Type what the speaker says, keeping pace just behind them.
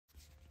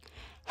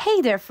Hey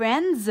there,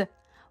 friends!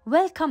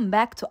 Welcome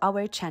back to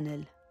our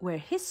channel, where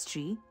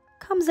history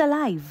comes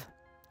alive.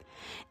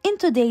 In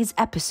today's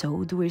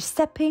episode, we're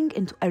stepping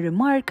into a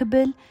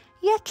remarkable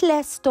yet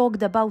less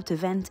talked about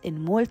event in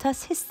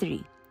Malta's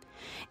history.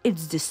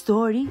 It's the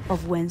story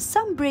of when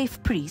some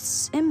brave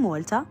priests in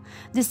Malta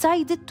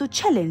decided to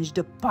challenge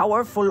the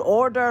powerful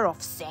order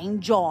of St.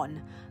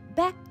 John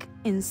back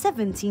in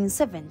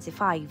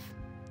 1775.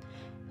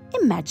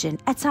 Imagine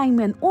a time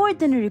when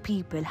ordinary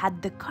people had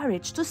the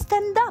courage to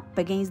stand up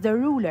against their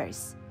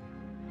rulers.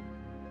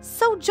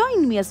 So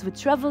join me as we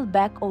travel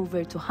back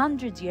over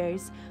 200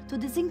 years to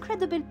this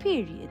incredible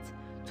period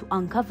to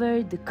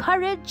uncover the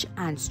courage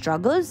and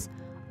struggles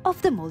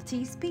of the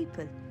Maltese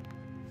people.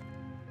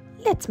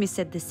 Let me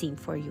set the scene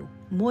for you.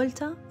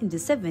 Malta in the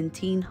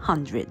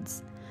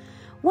 1700s.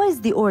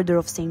 Whilst the Order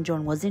of St.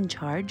 John was in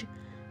charge,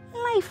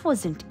 life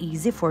wasn't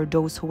easy for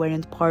those who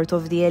weren't part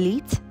of the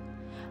elite.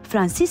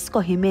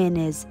 Francisco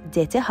Ximénez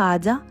de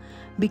Tejada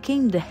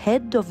became the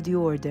head of the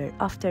order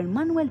after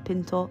Manuel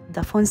Pinto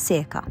da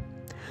Fonseca.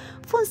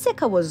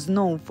 Fonseca was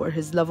known for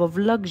his love of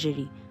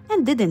luxury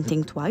and didn't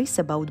think twice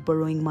about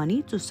borrowing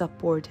money to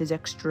support his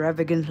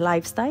extravagant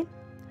lifestyle.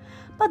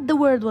 But the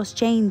world was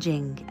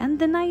changing and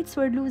the knights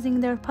were losing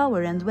their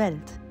power and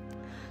wealth.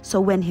 So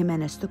when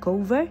Ximénez took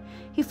over,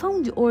 he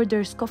found the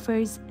order's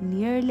coffers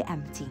nearly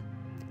empty.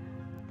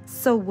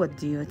 So what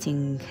do you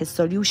think his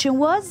solution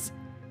was?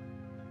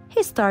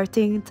 He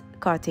started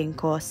cutting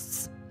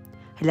costs.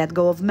 He let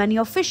go of many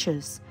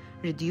officials,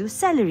 reduced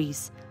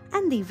salaries,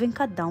 and even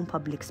cut down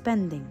public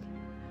spending.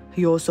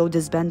 He also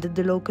disbanded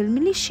the local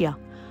militia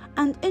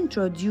and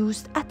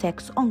introduced a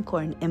tax on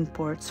corn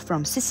imports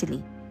from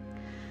Sicily.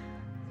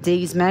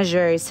 These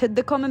measures hit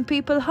the common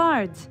people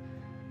hard,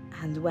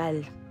 and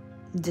well,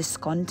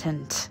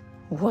 discontent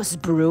was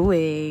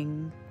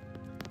brewing.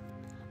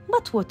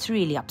 But what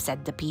really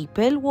upset the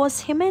people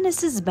was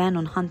Ximénez's ban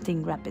on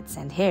hunting rabbits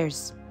and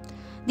hares.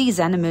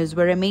 These animals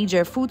were a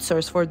major food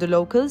source for the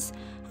locals,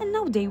 and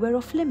now they were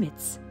off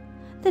limits.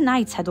 The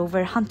knights had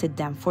overhunted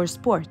them for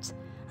sport,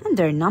 and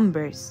their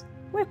numbers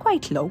were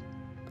quite low.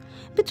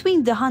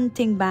 Between the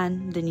hunting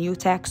ban, the new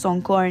tax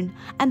on corn,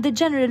 and the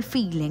general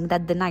feeling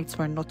that the knights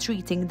were not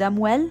treating them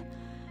well,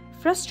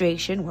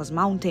 frustration was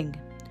mounting.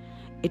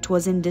 It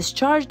was in this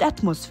charged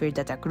atmosphere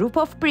that a group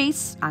of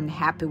priests,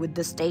 unhappy with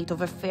the state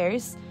of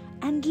affairs,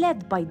 and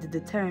led by the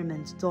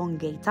determined Don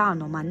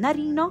Gaetano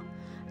Mannarino,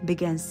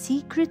 began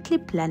secretly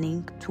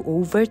planning to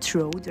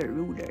overthrow the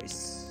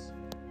rulers.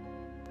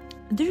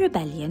 The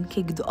rebellion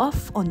kicked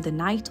off on the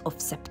night of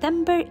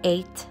September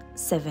 8,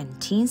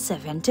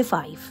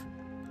 1775.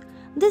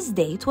 This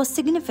date was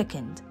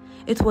significant.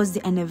 It was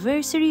the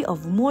anniversary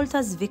of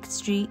Malta's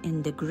victory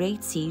in the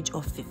Great Siege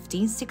of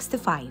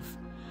 1565,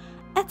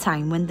 a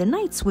time when the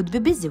knights would be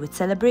busy with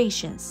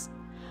celebrations.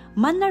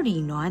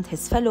 Mannarino and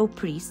his fellow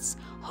priests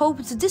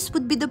hoped this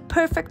would be the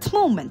perfect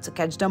moment to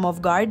catch them off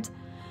guard.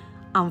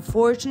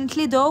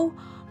 Unfortunately, though,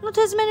 not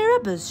as many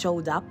rebels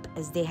showed up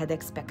as they had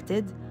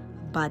expected,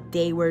 but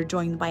they were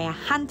joined by a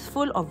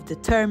handful of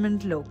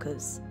determined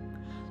locals.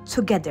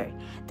 Together,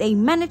 they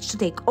managed to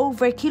take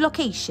over key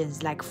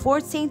locations like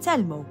Fort St.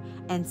 Elmo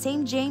and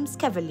St. James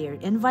Cavalier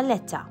in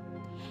Valletta.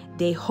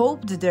 They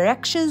hoped their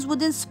actions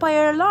would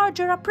inspire a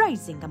larger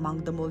uprising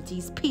among the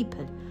Maltese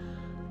people,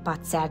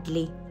 but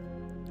sadly,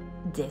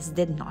 this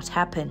did not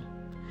happen.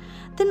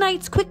 The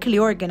knights quickly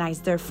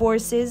organized their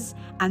forces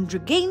and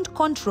regained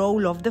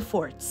control of the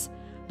forts.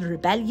 The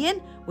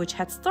rebellion, which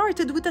had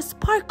started with a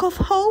spark of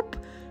hope,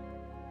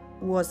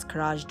 was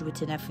crushed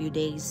within a few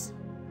days.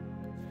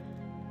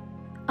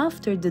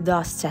 After the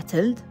dust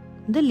settled,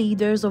 the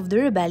leaders of the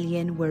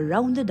rebellion were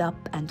rounded up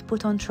and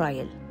put on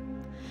trial.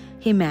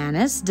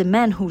 Ximénez, the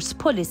man whose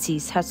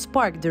policies had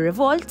sparked the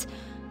revolt,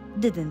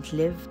 didn't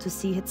live to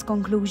see its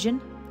conclusion.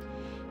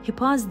 He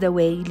passed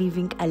away,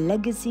 leaving a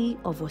legacy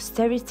of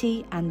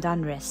austerity and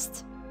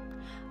unrest.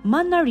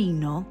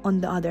 Mannarino, on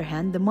the other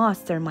hand, the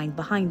mastermind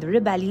behind the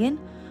rebellion,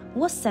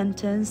 was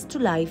sentenced to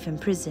life in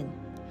prison.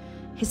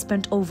 He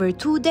spent over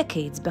 2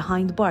 decades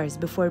behind bars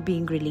before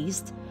being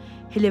released.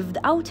 He lived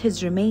out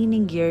his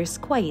remaining years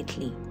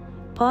quietly,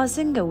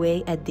 passing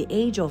away at the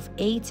age of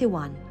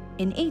 81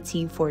 in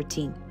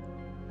 1814.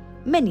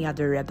 Many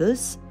other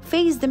rebels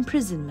faced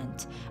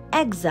imprisonment,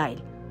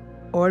 exile,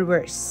 or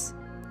worse.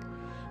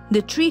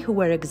 The 3 who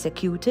were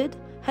executed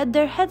had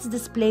their heads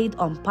displayed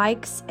on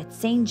pikes at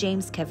St.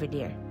 James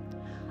Cavalier,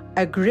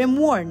 a grim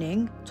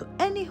warning to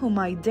any who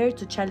might dare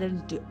to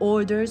challenge the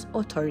order's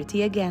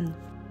authority again.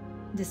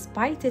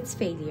 Despite its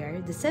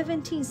failure, the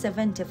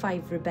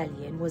 1775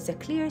 rebellion was a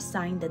clear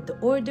sign that the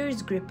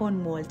order's grip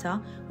on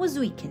Malta was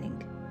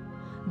weakening.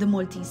 The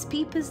Maltese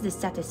people's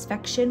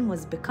dissatisfaction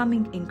was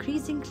becoming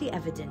increasingly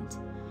evident.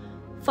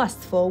 Fast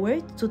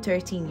forward to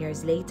 13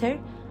 years later,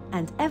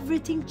 and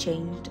everything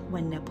changed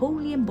when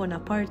Napoleon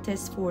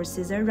Bonaparte's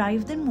forces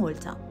arrived in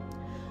Malta.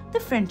 The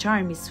French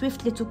army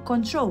swiftly took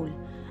control,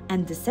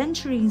 and the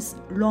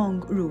centuries-long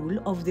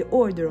rule of the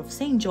Order of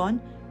St.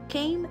 John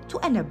came to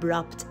an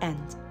abrupt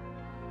end.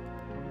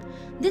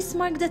 This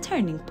marked a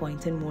turning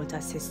point in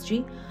Malta's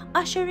history,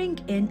 ushering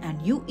in a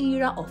new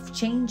era of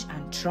change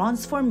and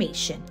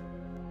transformation.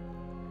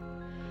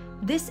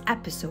 This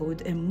episode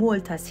in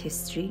Malta's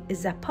history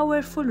is a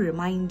powerful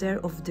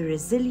reminder of the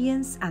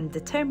resilience and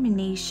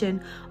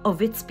determination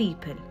of its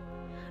people.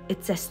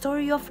 It's a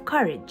story of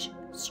courage,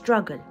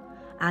 struggle,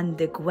 and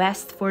the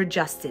quest for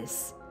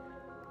justice,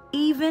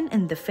 even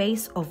in the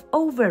face of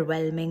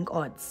overwhelming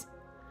odds.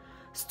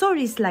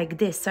 Stories like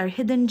this are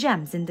hidden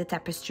gems in the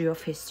tapestry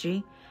of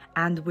history,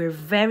 and we're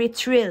very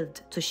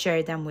thrilled to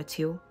share them with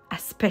you,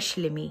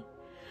 especially me.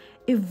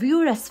 If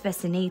you're as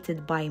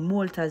fascinated by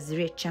Malta's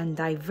rich and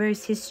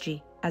diverse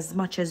history as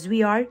much as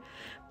we are,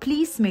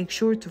 please make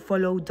sure to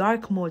follow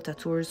Dark Malta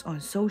Tours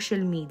on social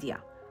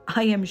media.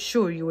 I am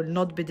sure you will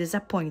not be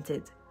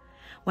disappointed.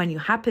 When you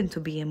happen to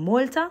be in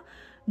Malta,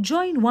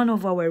 join one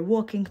of our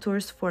walking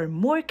tours for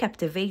more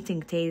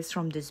captivating tales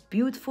from this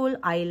beautiful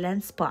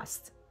island's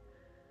past.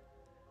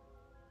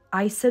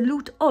 I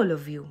salute all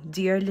of you,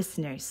 dear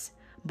listeners.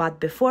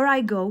 But before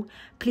I go,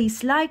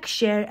 please like,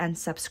 share and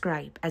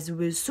subscribe, as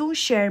we will soon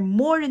share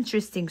more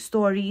interesting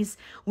stories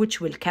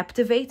which will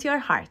captivate your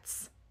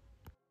hearts.